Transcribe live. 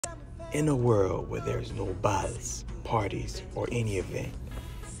In a world where there's no balls, parties, or any event,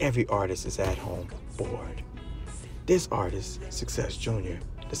 every artist is at home bored. This artist, Success Jr,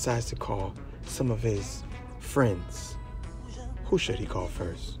 decides to call some of his friends. Who should he call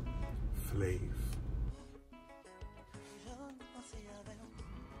first? Flav.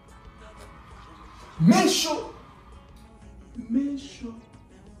 Mencho.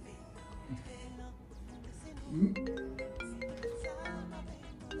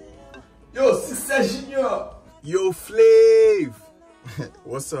 Yo, Success Jr. Yo, Flav.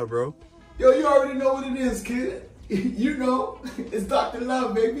 What's up, bro? Yo, you already know what it is, kid. You know, it's Dr.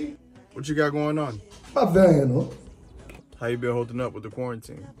 Love, baby. What you got going on? Pas bem, no? How you been holding up with the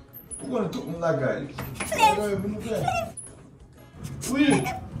quarantine? Agora tô com lagar. Flav.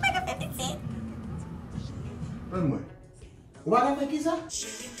 Mãe. What happened, Kisa?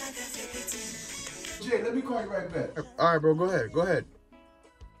 Jay, let me call you right back. All right, bro. Go ahead. Go ahead.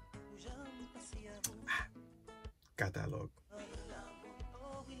 Got that look.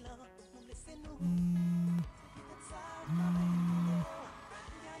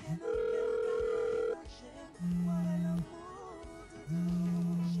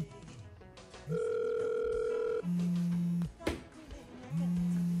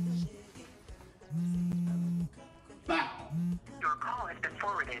 Your call has been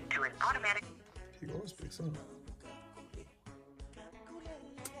forwarded to an automatic. He always picks up.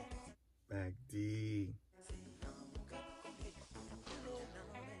 Back D.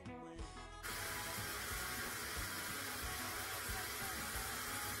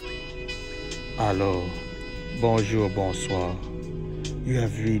 Hello, bonjour, bonsoir. You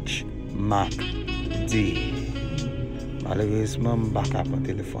have reached Mac D. Malheureusement, je ne peux pas prendre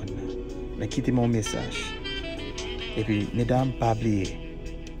téléphone. Mais quittez mon message. Et puis, mesdames, pas oublier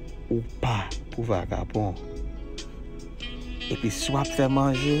ou pas pour vagabond. Et puis, soit faire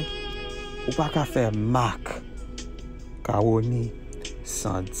manger ou pas qu'à faire Mac. Caroni,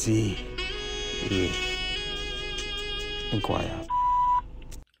 sans dire. Incroyable.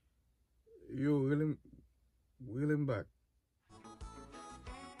 Yo, William back.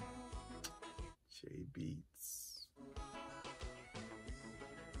 J Beats.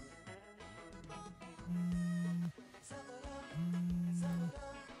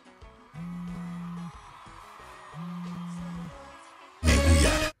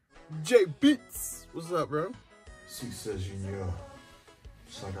 J Beats. What's up, bro? Success Jr.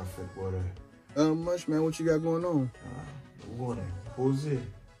 Just like I fit water. Much, man. What you got going on? Water. Jose.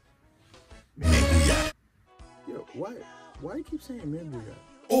 Yo, why you keep saying maybe we got?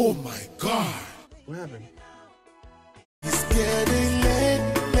 Oh my God! What happened? It's getting late.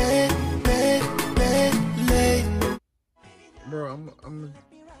 Bro, I'm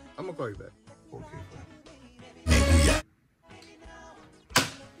gonna call you back. Okay,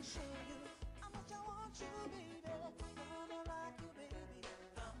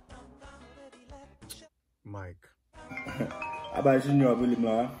 Mike. About Junior, William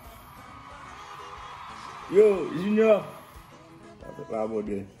lah. Yo, Junior.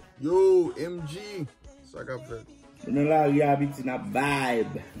 Yo, MG. So I got that. You know, you have it in a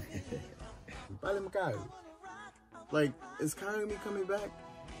vibe. Like, is Kyrie coming back?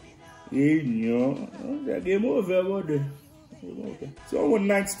 Yeah, you know, that game over about there. So one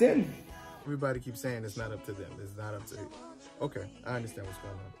night stand. Everybody keeps saying it's not up to them. It's not up to. Okay, I understand what's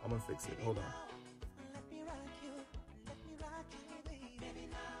going on. I'm gonna fix it. Hold on.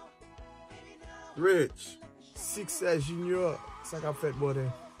 Rich, Success Jr. It's like I fat boy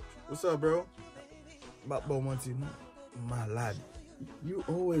there. What's up, bro? My lad. You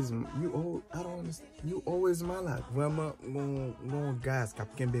always my lad. Vraiment, mon gaz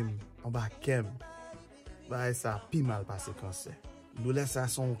cap kembe en bas kem. Bah ça pi mal passé comme ça. Nous laisse ça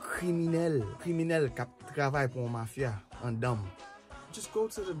son criminel cap travaille pour mafia en dame. Just go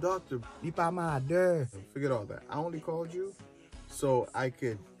to the doctor. Be pas malade. Forget all that. I only called you so I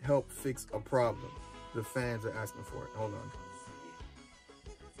could help fix a problem the fans are asking for it. Hold on.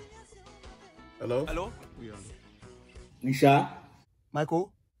 Hello? Hello? Nisha?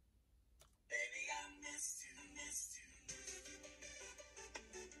 Michael?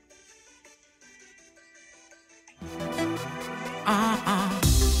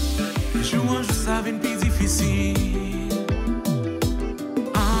 Je savais une plus difficile.